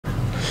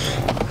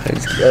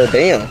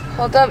Damn.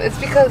 Hold up, it's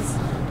because.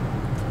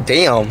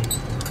 Damn.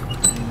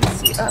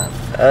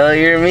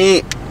 You're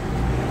me.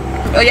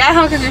 Oh yeah,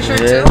 how cause your shirt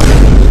too?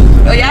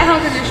 Oh yeah, how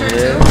cause your shirt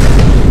too?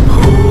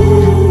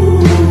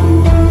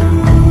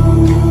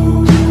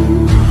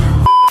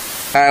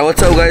 Alright,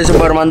 what's up guys, it's your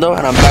boy MANDO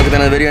and I'm back with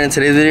another video. In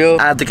today's video,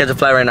 I have to catch a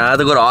flight right now. I have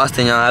to go to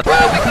Austin, y'all. Bro, we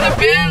could have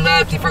been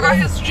left. He forgot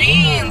his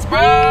jeans, bro.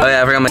 Oh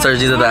yeah, I forgot my search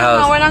jeans at the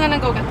house. No, we're not gonna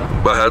go get them.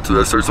 But I had to.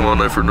 I searched them all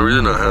night for no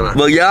reason. I had to.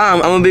 But yeah, I'm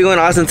gonna be going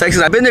to Austin,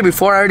 Texas. I've been there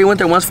before. I already went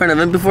there once for an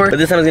event before. But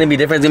this time it's gonna be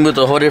different. It's gonna be with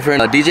a whole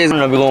different DJs. I'm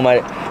gonna be going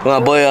with my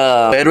boy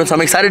Edwin. So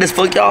I'm excited as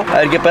fuck, y'all. I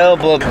had to get back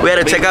up. We had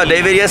to check out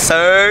David. Yes,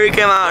 sir. He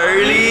came out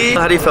early.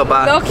 How do you feel,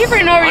 Pa? Low key for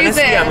no reason.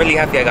 Honestly, I'm really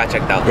happy I got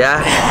checked out.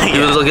 Yeah? He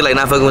was looking like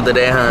not fucking with the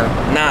day, huh?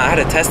 Nah, I had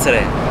a test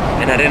today,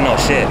 and I didn't know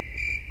shit.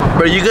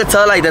 Bro, you could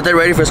tell like that they're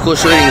ready for school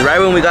shootings. Right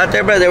when we got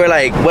there, bro, they were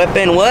like,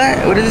 weapon what?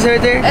 What did it say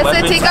right there? It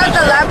said take out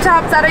the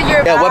laptops out of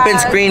your bag. Weapon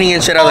screening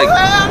and shit. I was like,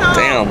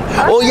 damn.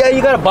 Oh yeah,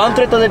 you got a bomb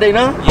threat the other day,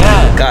 no?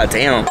 Yeah. God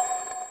damn.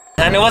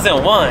 And it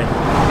wasn't one,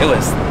 it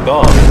was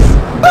dogs.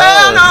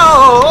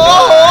 No.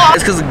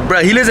 It's cause,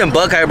 bro, he lives in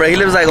Buckeye, bro. He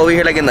lives like over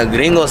here, like in the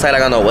gringo side,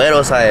 like on the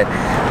güero side.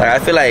 Like I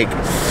feel like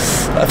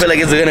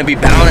it's gonna be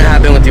bound to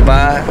happen with you,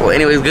 pa. Well,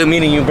 anyways, good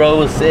meeting you, bro. It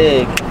was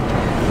sick.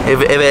 If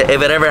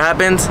it ever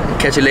happens,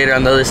 catch you later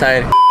on the other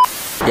side.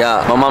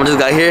 Yeah, my mom just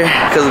got here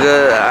because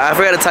I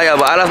forgot to tell y'all,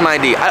 but I lost my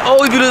ID. I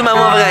always be losing my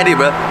motherfucking ID,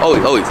 bro.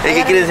 Always. Hey,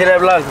 ¿qué quieres decir al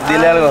vlog?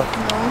 Dile algo.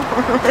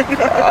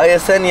 Ay,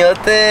 ese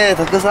niote,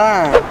 ¿estás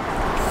casada?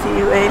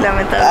 Sí, güey,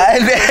 lamentable. Ay,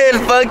 el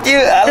fuck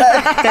you.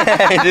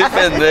 Eres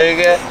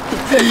pendeja.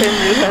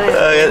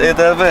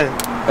 ¿Estás pues?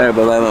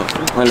 Pues vamos.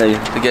 Hola,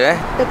 ¿tú quieres?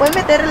 ¿Te puedes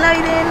meter el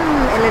aire en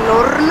el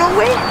horno,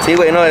 güey? Sí,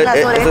 güey, no,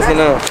 eso sí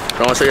no.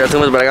 Vamos a show you too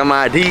much, but I got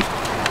my ID.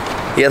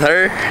 Yes,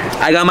 sir.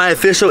 I got my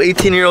official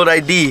 18-year-old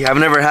ID. I've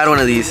never had one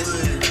of these.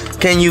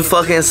 Can you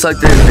fucking suck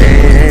this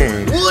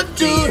dick? What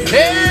the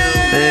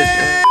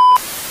hell?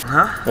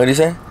 Huh? What do you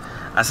say?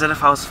 I said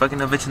if I was fucking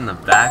a bitch in the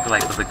back,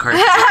 like with the car.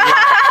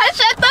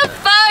 Shut the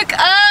fuck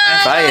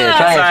up. Try it.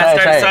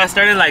 So I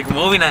started like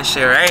moving that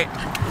shit, right?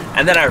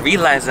 And then I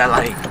realized that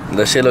like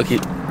the shit low key.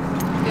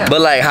 Yeah.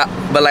 But like I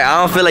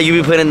don't feel like you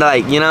be putting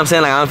like, you know what I'm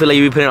saying? Like I don't feel like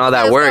you be putting all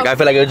that work. I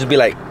feel like it would just be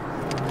like,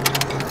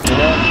 you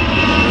know?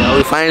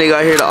 We finally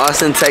got here to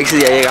Austin,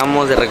 Texas. Ya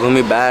llegamos, se recogió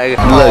mi bag. Look,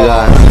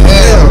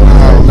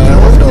 Hell,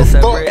 man, what the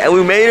fuck? And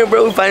we made it,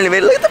 bro. We finally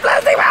made it. Look at the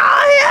plastic, bro.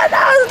 Oh, yeah,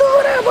 that was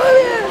doing it, bro.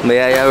 Yeah. But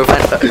yeah, we're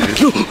finally.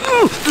 No,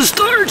 the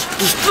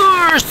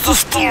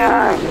stars.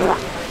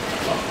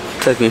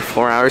 Took me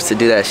 4 hours to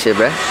do that shit,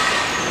 bro.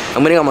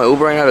 I'm waiting on my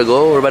Uber right now to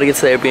go. We're about to get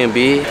to the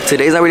Airbnb.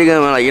 Today's not really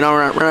gonna, like, you know,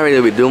 we're not really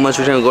gonna be doing much.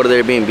 We're gonna go to the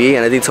Airbnb,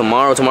 and I think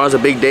tomorrow's a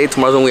big day.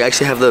 Tomorrow's when we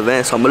actually have the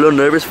event, so I'm a little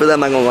nervous for that.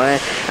 I'm not gonna lie.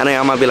 And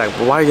I might be like,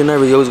 why are you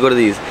nervous? You always go to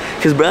these.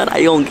 Cause, bro,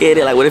 I don't get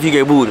it. Like, what if you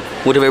get booed?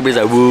 What if everybody's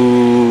like,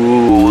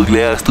 woo,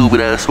 ugly ass,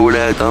 stupid ass, short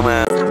ass, dumb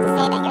ass?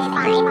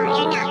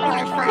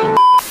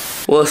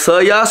 What's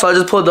up, y'all? So I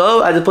just pulled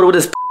up. I just put up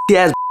with this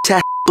ass,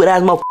 stupid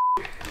ass motherfucker.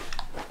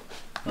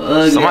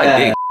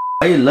 somebody.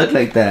 Why you look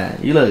like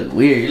that? You look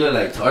weird. You look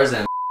like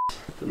Tarzan.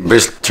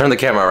 Bitch, turn the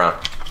camera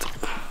around.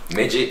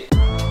 Midget.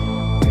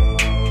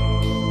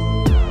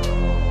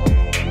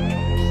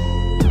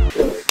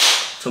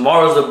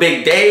 Tomorrow's the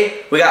big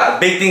day. We got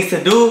big things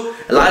to do.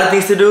 A lot of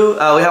things to do.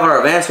 We have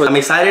our events. So I'm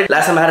excited.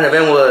 Last time I had an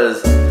event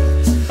was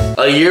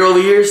a year over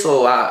here.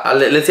 So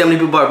let's see how many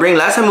people I bring.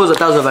 Last time it was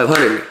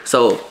 1,500.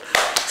 So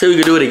see if we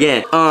could do it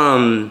again.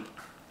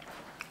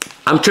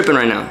 I'm tripping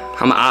right now.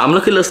 I'm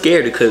looking a little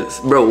scared because,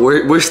 bro,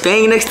 we're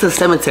staying next to the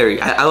cemetery.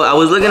 I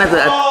was looking at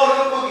the.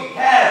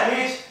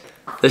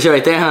 That shit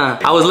right there, huh?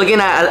 I was looking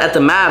at the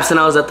maps and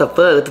I was at the fuck,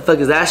 what the fuck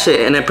is that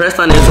shit? And then pressed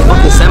on it, it's a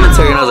fucking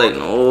cemetery, and I was like,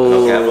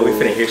 no. Okay, but we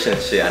finna hear shit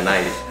at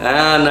night.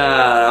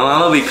 Nah, I'm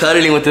gonna be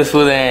cuddling with this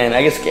fool then.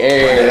 I get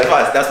scared.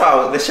 That's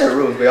why this shit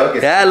rooms, we all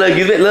get. Yeah, look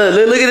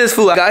at this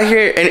fool. I got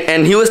here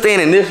and he was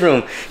staying in this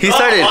room. He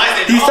started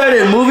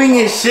moving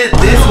his shit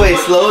this way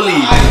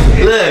slowly.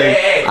 Look,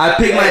 I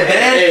picked my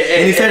bed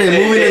and he started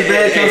moving his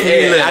bed.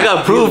 I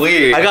got proof.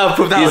 I got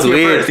proof that was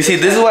weird. You see,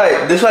 this is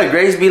why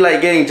Grace be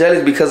like getting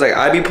jealous, because like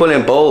I be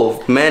pulling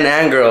both men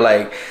and girl,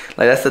 like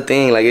that's the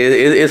thing. Like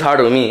it's hard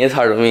with me. It's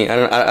hard with me. I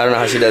don't know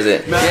how she does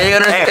it.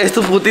 Es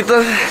tu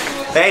putito.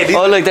 Hey,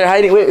 oh look, they're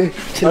hiding. Wait.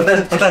 Hold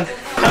on.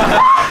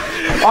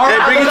 Hey,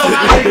 bring it to the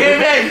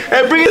screen.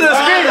 Hey, bring it to the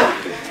screen.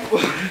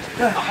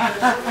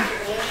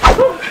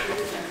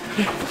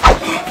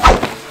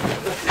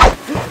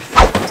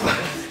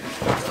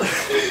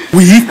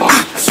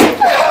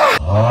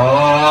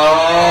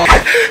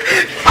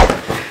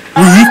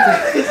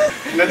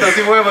 Neta,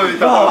 sí fue, mamita.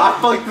 No, I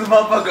fucked this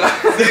motherfucker.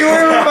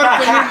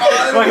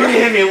 He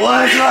hit me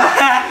once,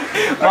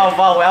 my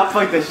fault, I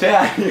fucked the shit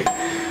out of you.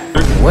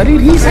 What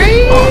did he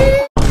say?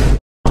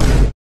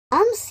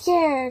 I'm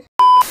scared.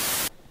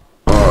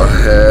 Oh,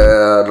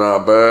 hell no. Nah,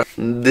 bro.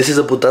 This is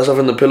a putazo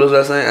from the pillows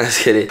last night. I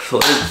just kidding.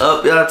 What is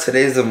up, y'all?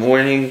 Today's the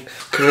morning.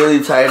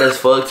 Currently tired as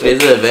fuck. Today's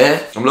the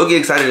event. I'm looking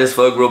excited as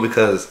fuck, bro,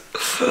 because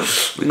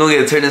we gonna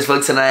get turned as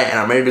fuck tonight, and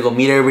I'm ready to go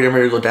meet everybody. I'm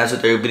ready to go dance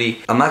with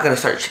everybody. I'm not gonna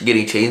start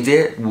getting changed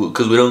yet,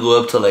 because we don't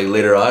go up till like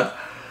later on.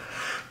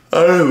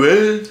 Alright,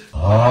 man.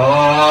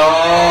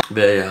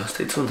 But yeah,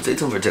 stay tuned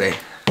for today.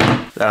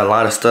 Got a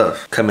lot of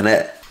stuff coming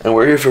at. And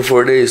we're here for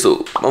 4 days,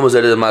 so almost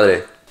Dia de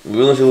Madre.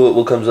 We're gonna see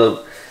what comes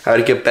up. How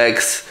to get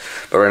backs.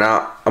 But right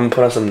now, I'm gonna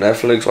put on some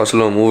Netflix, watch a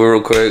little movie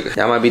real quick.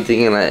 Y'all might be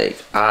thinking like,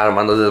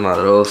 Armando's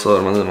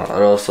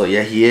desmadroso.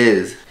 Yeah, he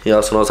is. He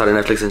also knows how to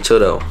Netflix and chill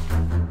though.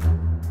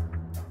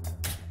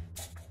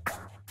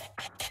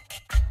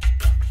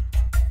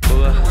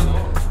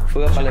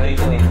 Fuga para el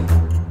evento.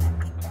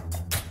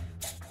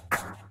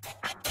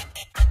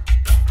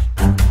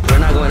 We're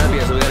not going up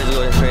yet, so we gotta just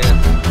go straight in.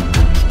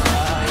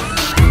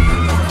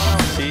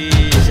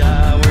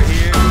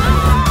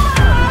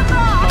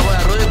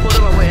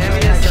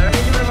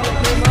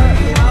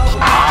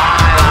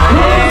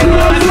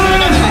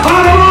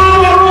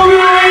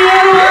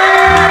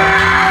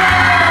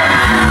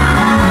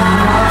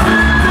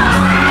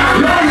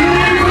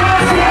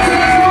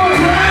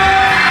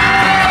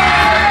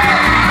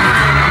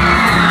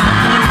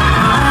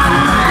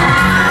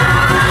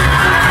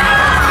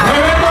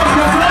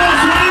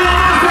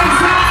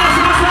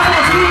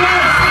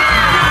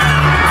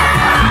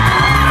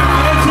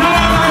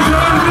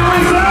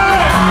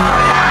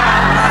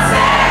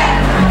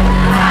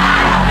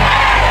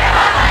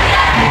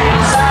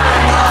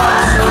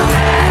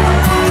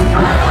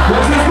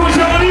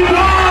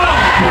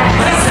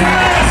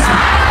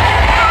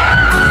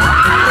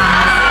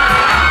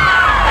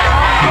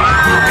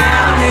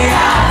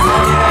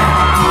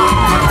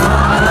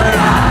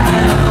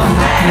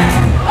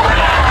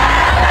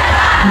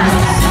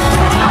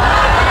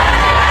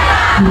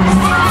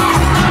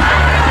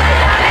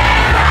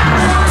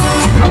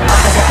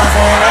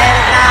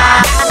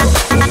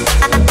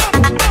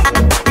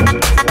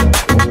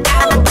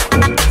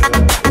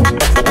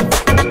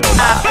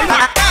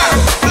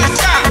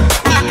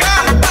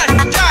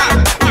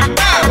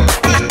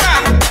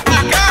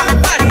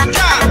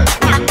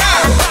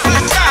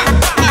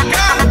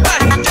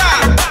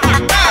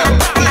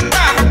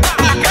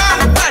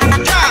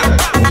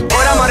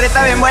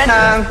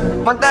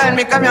 Ponte en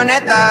mi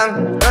camioneta,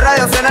 los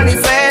radios suenan y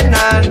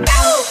suenan,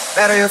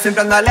 pero yo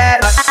siempre ando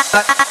alerta.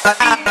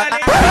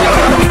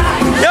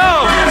 Yo!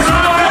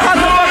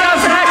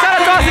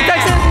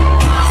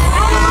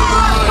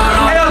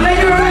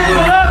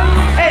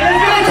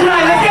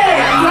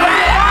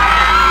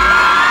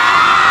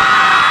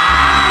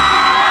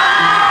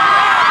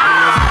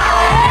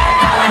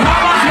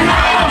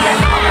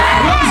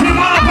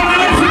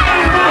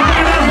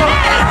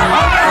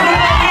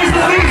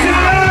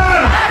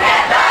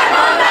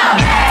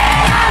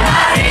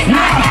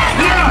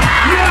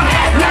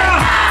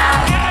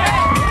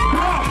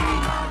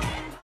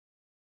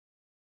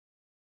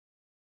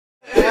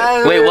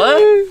 Wait, what?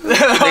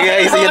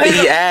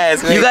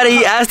 You gotta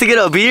eat ass to get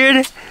a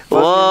beard?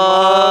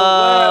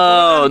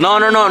 Whoa. No.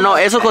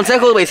 Esos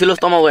consejos, güey, si los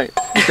tomo, güey.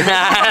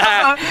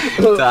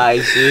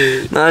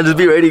 Nah, just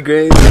be ready,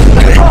 Grace.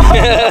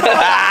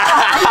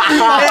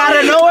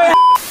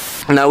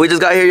 Now, we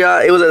just got here,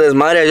 y'all. It was a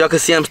desmadre. As y'all can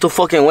see, I'm still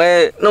fucking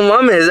wet. No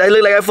mames, I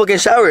look like I fucking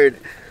showered.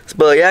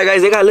 But yeah,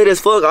 guys, they got lit as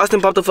fuck.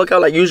 Austin popped the fuck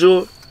out like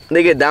usual.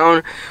 They get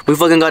down. We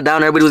fucking got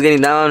down. Everybody was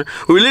getting down.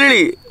 We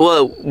literally,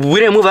 well, we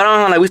didn't move. I don't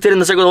know how, like, we stayed in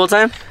the circle the whole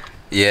time.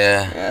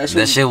 Yeah,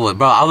 that shit was,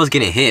 bro, I was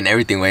getting hit and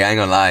everything, way, I ain't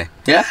gonna lie.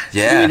 Yeah?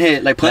 Yeah. You getting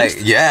hit, like punched?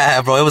 Like,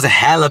 yeah, bro, it was a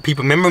hella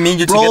people. Remember me and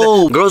you bro,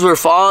 together? Girls were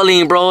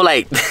falling, bro,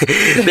 like,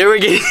 they were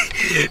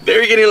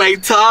getting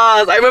like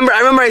tossed. I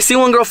remember I see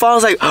one girl fall, I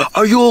was like,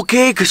 are you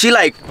okay? Cause she was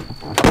like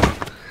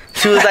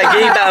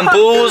getting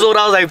bamboozled.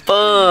 I was like,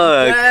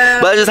 fuck. Yeah.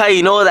 But that's just how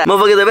you know that.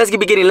 Motherfuckers, the best keep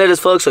getting lit as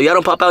fuck, so y'all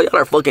don't pop out, y'all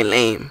are fucking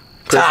lame.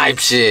 Type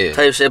shit.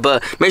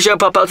 But make sure I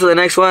pop out to the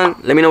next one.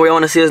 Let me know where you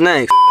want to see us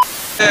next.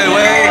 Hey, I'm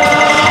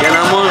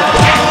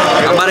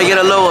about to get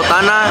a little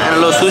botana and a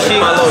little sushi.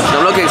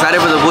 I'm looking excited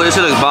for the food. This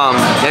shit looks bomb.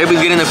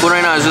 Everybody's getting the food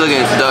right now. It's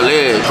looking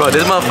delicious. Bro,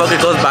 this motherfucker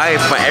goes by.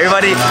 For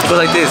everybody goes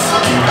like this,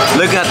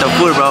 looking at the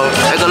food, bro.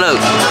 Take a look.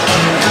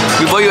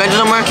 Before you enter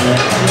somewhere,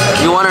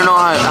 you want to know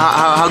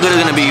how good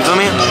it's gonna be. You feel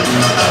me?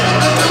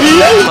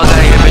 Fuck out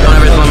of here, bitch. Don't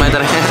ever smell my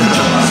head.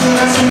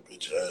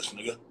 Bitch ass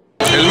nigga.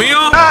 ¿El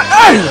mío?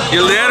 Y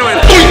el de Erwin.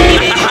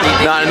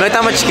 No, no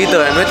está muy chiquito,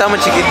 güey. No está muy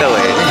chiquito,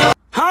 güey.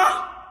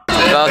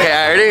 Okay,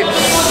 ready?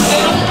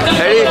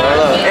 Ready?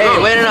 Hey,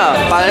 wait, no.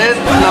 ¿Para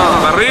adentro? No.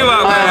 Para arriba,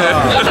 güey.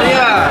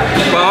 Arriba.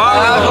 Para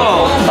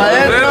abajo. Para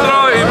adentro. Dentro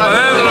y para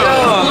adentro.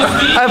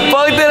 I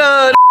fucked it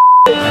up.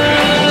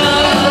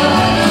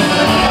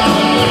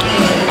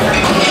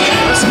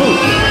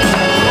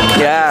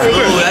 Yeah.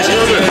 Ooh, that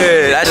shit's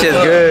good. That shit's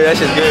good. That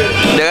shit's good.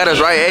 They got us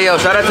right. Hey, yo,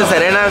 shout out to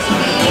Serenas.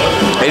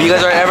 If you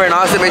guys are ever in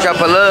Austin, make sure I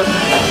pull up.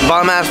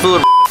 Bomb ass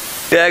food.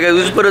 Yeah, guys,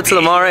 we just put it to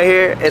the mall right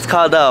here. It's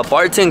called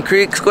Barton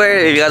Creek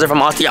Square. If you guys are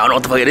from Austin, y'all know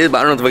what the fuck it is, but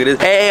I don't know what the fuck it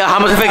is. Hey,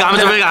 how much is it? How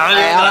much is it? How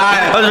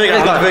much is it?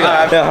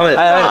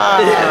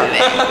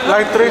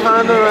 Like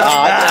 300.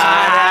 How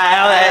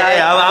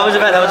much is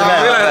it? How much is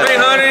it?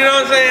 300, you know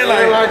what I'm saying?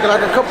 Like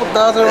a couple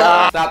thousand.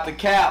 Stop the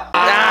cap.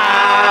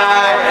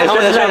 How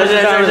much is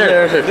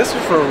it? This is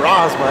from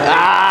Ross,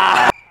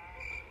 man.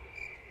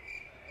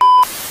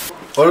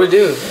 What do we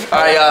do?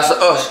 Alright, y'all.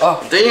 So,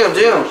 damn.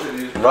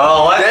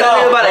 Bro, what the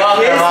fuck? About to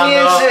kiss me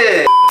and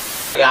shit.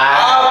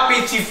 Ah,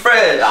 peachy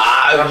fresh.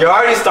 You're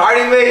already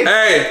starting me?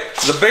 Hey,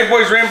 the big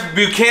boys drink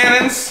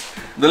Buchanan's.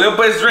 The little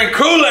boys drink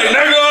Kool-Aid,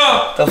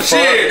 nigga. The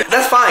shit.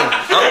 That's fine.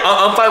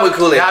 I'm fine with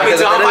Kool-Aid. Yeah, me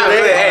too. I'm fine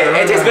with it. Hey,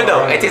 it tastes good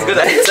though. It tastes good.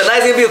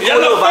 Tonight it's gonna be a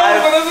cool little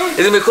vibe.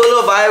 It's gonna be a cool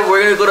little vibe.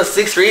 We're gonna go to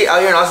 6th Street out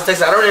here in Austin,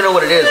 Texas. I don't even know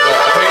what it is,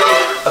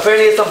 but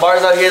apparently there's some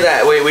bars out here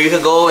that where you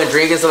could go and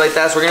drink and stuff like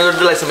that. So we're gonna go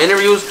do like some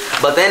interviews.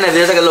 But then if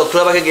there's like a little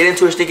club I could get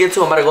into or stick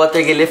into, I'm about to go out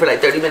there and get lit for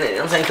like 30 minutes. You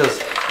know what I'm saying? Cause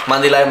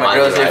Monday life, my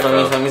girl's here for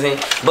me,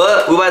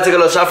 But we about to take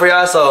a little shot for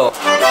y'all, so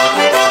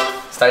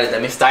started.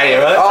 Let me start it,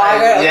 bro.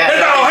 Oh, yeah.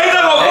 Hey,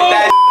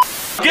 no.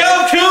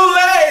 Go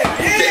Kool-Aid!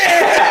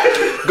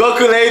 Yeah! Go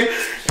Kool-Aid.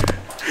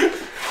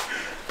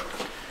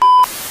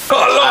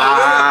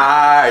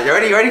 You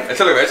ready? You ready?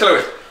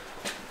 Échale.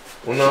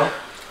 1, 2.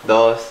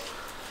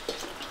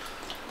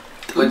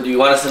 What, do you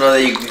want us to know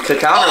that you could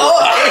count?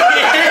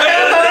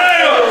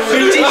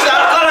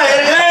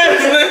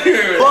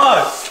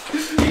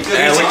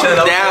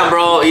 Damn,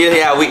 bro.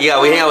 Yeah, we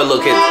hang out with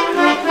little kids.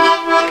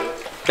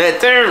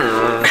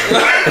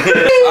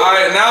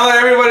 Alright, now that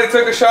everybody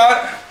took a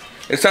shot,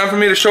 it's time for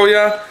me to show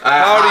ya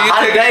how do you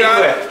take a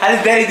shot. How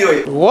does Daddy do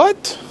it?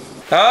 What?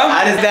 Huh?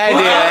 How does Daddy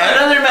do it?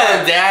 Another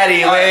man,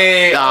 Daddy.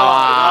 Wait.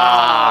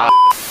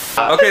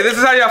 Okay, this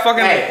is how y'all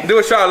fucking do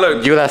a shot.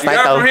 Look, you got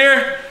from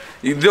here.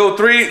 You do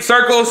 3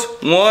 circles.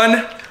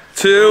 1,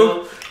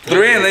 2,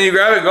 3, and then you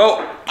grab it.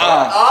 Go.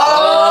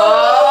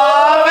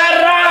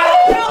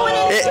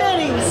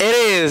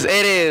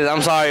 It is.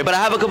 I'm sorry, but I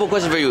have a couple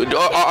questions for you.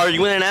 Are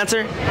you willing to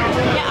answer?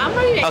 Yeah, I'm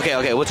ready.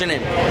 Okay. What's your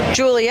name?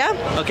 Julia.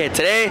 Okay,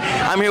 today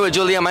I'm here with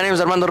Julia. My name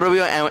is Armando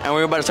Rubio, and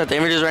we're about to start the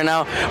images right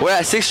now. We're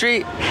at 6th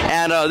Street,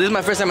 and this is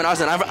my first time in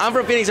Austin. I'm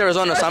from Phoenix,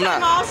 Arizona, so I'm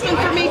not. Austin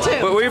for me too.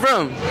 Where are you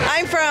from?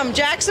 I'm from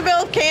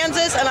Jacksonville,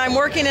 Kansas, and I'm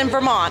working in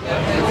Vermont.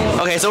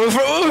 Okay, so we're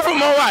from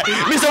Worldwide.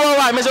 Mr.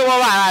 Worldwide. All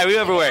right, we're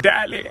everywhere.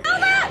 Daddy.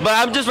 But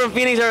I'm just from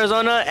Phoenix,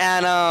 Arizona,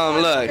 and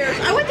look.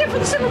 I went there for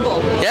the Super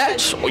Bowl. Yeah,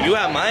 you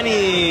have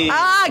money.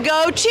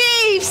 Go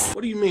Chiefs!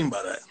 What do you mean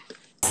by that?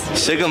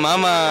 Sugar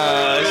mama.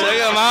 All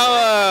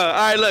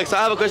right, look. So I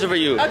have a question for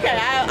you. Okay,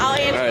 I'll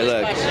answer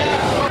this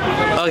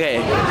question.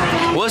 Okay,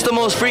 what's the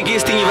most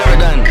freakiest thing you've ever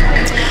done?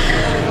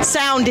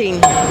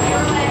 Sounding.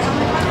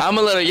 I'm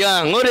a little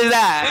young. What is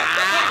that?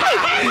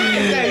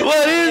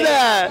 What is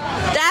that?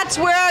 That's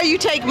where you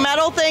take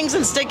metal things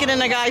and stick it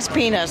in a guy's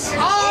penis.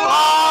 What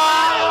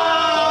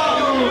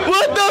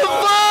the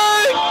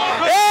fuck?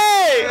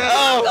 Hey!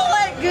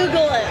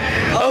 Google it.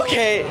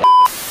 Okay.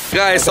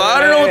 Guys, so I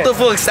don't know what the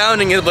fuck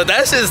sounding is, but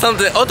that shit is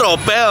something otro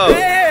peo.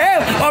 Hey!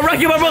 Oh,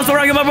 Rocky Barbosa.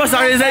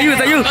 Is that you?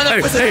 Hey,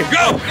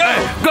 go!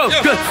 1,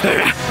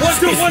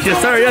 2, 1, 2.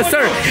 Yes,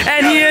 sir.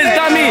 And he is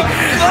Tommy.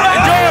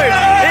 George.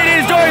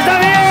 It is George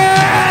Tommy.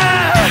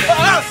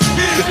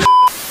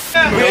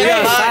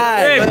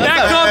 Hey,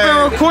 back up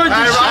and record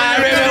this shit.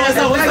 What's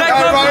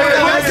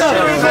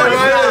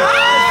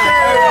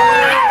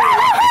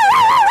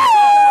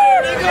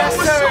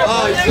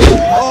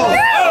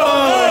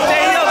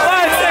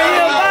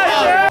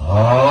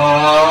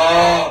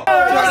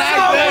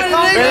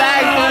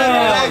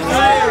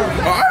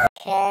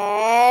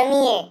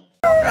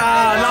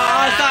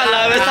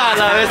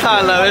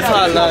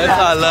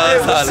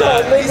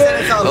up?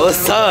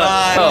 What's up?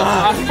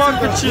 I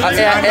fuck with you. I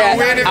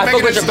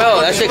fuck with your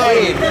belt. That shit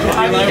clean.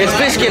 It's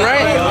fish skin,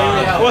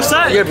 right? What's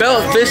that? Your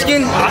belt, fish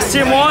skin? I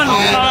see one.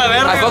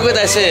 I fuck with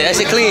that shit. That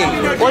shit clean.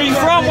 Where you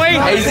from, wait?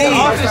 AZ.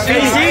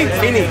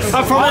 Phoenix.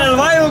 I'm from El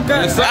Valle.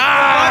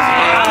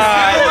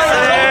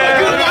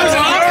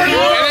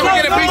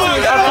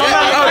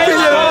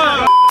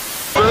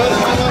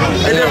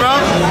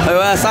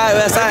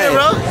 West side.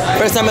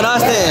 First time in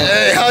Austin.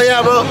 Hey, hell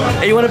yeah, bro.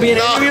 Hey, you wanna be in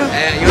an interview?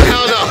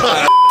 Hell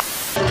no.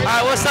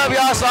 Alright, what's up,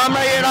 y'all? So I'm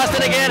right here in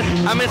Austin again.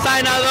 I'm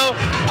inside now, though.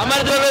 I'm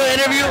gonna do a little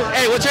interview.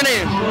 Hey, what's your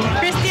name?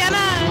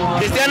 Cristiana.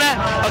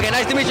 Okay,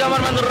 nice to meet you. I'm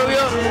Armando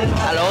Rubio.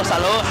 Hello.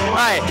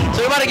 Alright,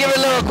 so we're about to give her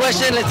a little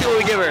question. Let's see what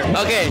we give her.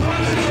 Okay,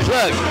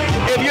 look.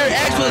 If your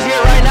ex was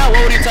here right now,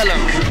 what would you tell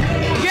him?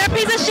 You're a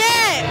piece of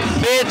shit.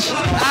 Bitch.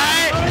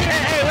 Alright.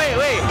 Hey,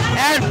 wait.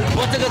 And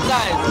what's a good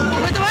size?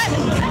 With what?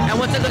 And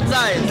what's a good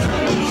size?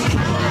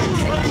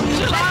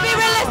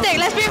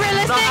 Let's be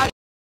realistic.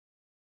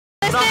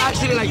 No,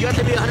 actually, like, you have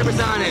to be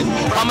 100% honest.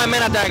 All my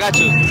men out there, I got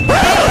you.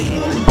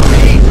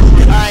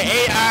 Alright.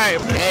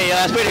 Hey,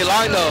 that's pretty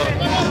long, though.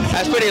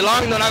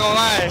 Not gonna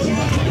lie.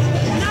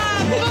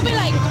 Nah, people be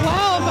like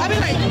 12. I be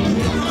like...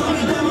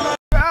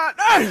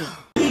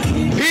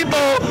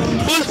 People?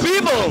 Who's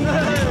people?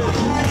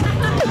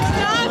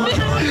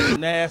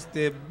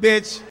 nasty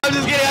bitch. I'm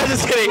just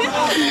kidding.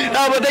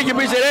 No, but thank you,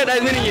 appreciate it.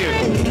 Nice meeting you.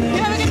 You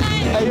have a good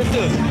night. Hey, you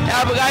too.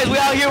 Yeah, but guys, we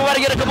out here. We want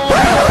to get a couple more.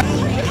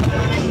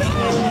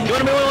 You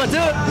want to be one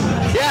too?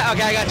 Yeah,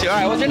 okay, I got you.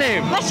 All right, what's your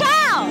name?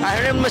 Michelle.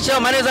 Her name is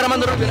Michelle. My name is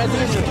Armando Rubio. Nice to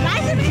meet you.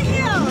 Nice to meet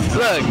you.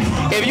 Look,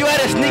 if you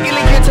had a sneaky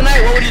link here tonight,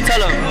 what would you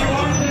tell them?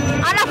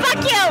 I'm gonna fuck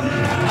you.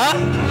 Huh?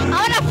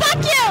 I'm gonna fuck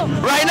you.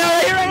 Right now,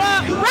 right here, right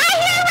now? Right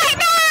here, right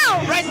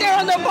now. Right there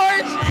on the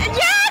porch?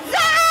 Yes,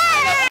 sir.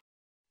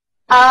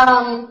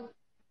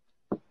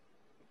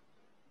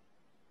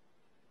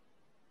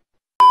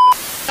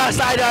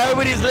 Outside,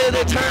 everybody's lit.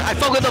 They turn. I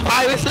fuck with the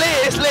vibe. It's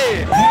lit. It's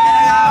lit.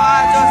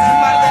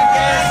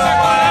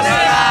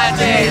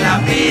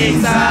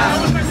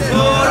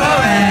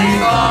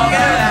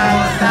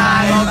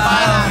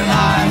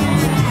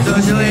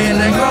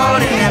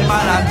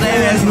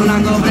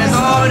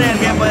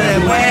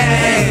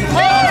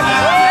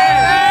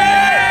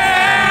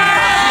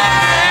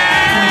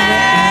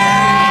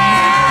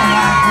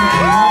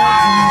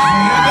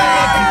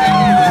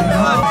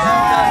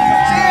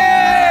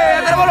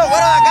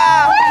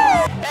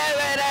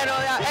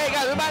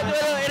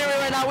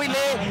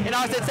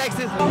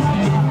 Texas.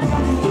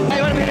 Hey,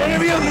 you want to be in an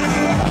interview?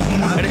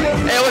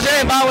 Hey, what's your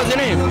name, Bob? What's your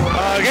name?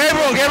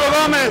 Gabriel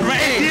Gomez from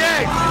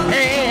ATX.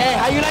 Hey,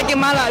 how you liking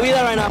Mala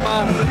Vida right now,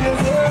 Bob?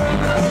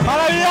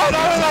 Mala Vida,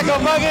 that was like a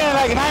fucking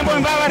like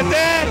 9.5 out of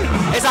 10.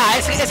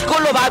 It's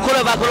cool vibe.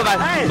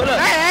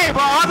 Hey,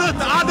 bro, all the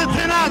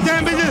 10 out of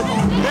 10 bitches,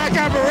 that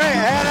kind of rate.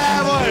 Hey,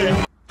 that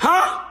boy.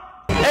 Huh?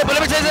 Hey, but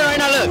let me tell you something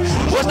right now, look.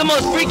 What's the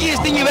most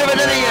freakiest thing you've ever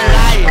done in your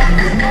life?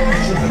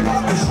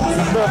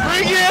 The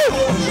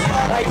freakiest?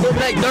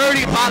 Like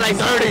dirty, Bob, like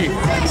dirty.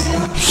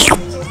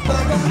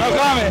 No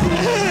comment.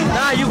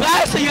 Nah, you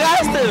guys to.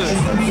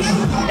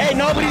 Hey,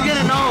 nobody's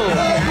gonna know.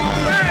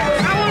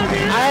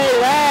 I ain't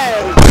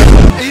laugh.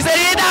 He said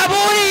he ain't that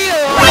booty.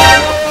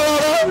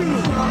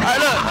 Alright,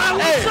 look.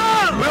 Hey,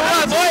 what's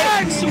up, boy?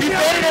 He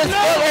faded as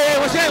fuck. Hey,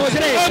 what's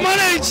your name? My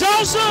name is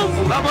Joseph.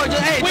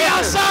 Hey, we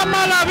outside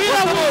Mala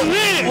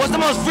Vida. What's the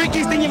most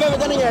freakiest thing you've ever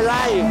done in your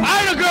life?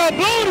 I ain't a girl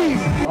booty.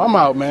 I'm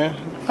out, man.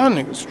 That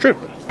nigga's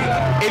tripping.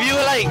 If you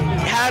like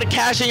had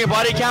cash in your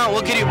body account,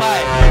 what could you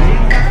buy?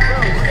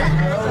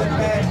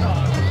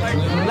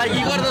 Like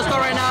you go to the store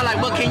right now, like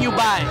what can you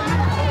buy?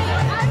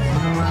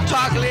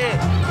 Chocolate.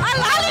 A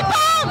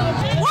lollipop.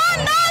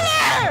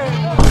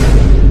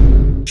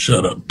 $1.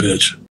 Shut up,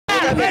 bitch.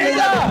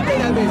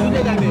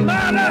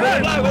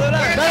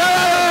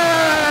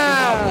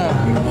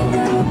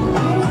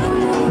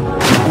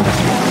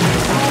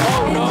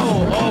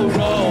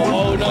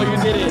 Oh no, you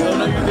did it.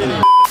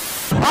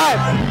 Alright,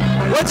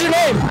 what's your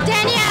name?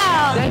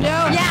 Danielle.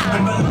 Danielle?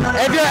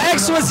 Yeah. If your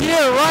ex was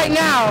here right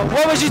now,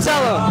 what would you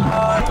tell him?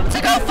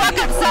 To go fuck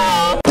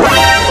himself.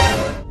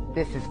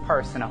 This is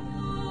personal.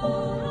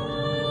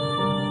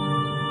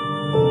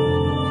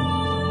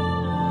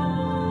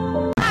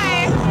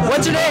 Hi.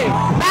 What's your name?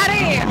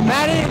 Maddie.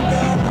 Maddie?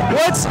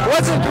 What's a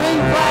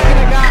green flag in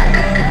a guy?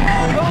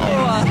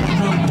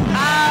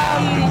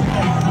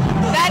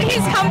 That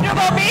he's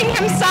comfortable being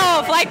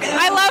himself. Like,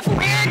 I love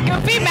weird,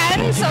 goofy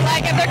men, so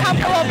like if they're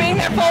comfortable being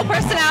their full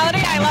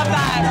personality, I love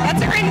that.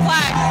 That's a green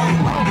flag.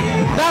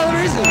 Valid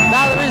reason.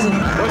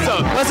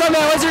 What's up,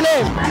 man? What's your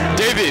name?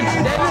 David.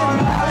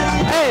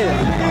 Hey.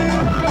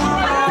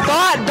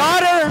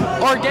 Daughter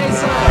or gay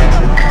son?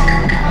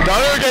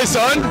 Daughter or gay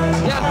son?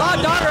 Yeah,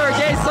 daughter or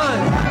gay son?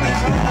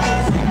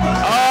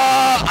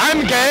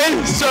 I'm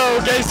gay,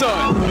 so gay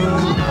son.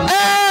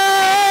 Hey!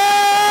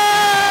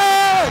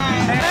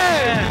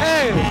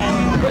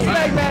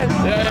 Respect, man.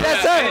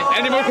 That's it.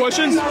 Any more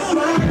questions?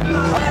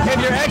 If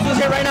your ex was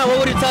here right now, what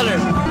would you tell her?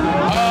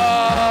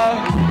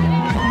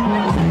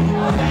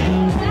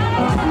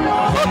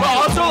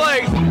 Also,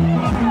 like,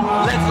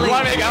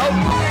 wanna make out?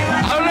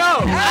 I don't know.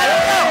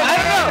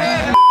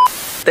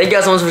 Thank you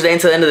guys so much for staying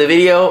to the end of the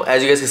video.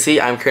 As you guys can see,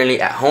 I'm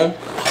currently at home.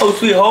 Oh,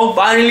 sweet home,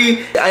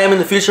 finally. I am in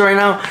the future right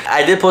now.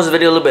 I did post a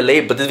video a little bit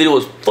late, but this video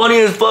was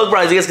funny as fuck, bro,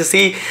 as you guys can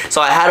see. So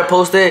I had to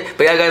post it.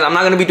 But yeah, guys, I'm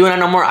not gonna be doing that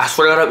no more. I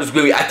swear to God, it's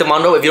gonna be active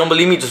MANDO. If you don't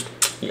believe me, just,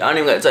 I don't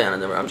even gotta tell you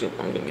nothing, bro. I'm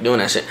gonna be doing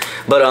that shit.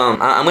 But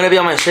I'm gonna be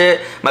on my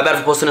shit. My bad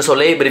for posting it so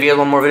late. But if you guys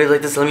want more videos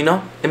like this, let me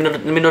know.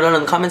 Let me know down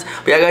in the comments.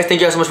 But yeah, guys,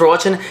 thank you guys so much for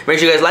watching. Make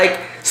sure you guys like,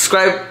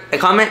 subscribe, and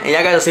comment. And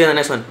yeah, guys, I'll see you in the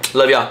next one.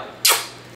 Love y'all.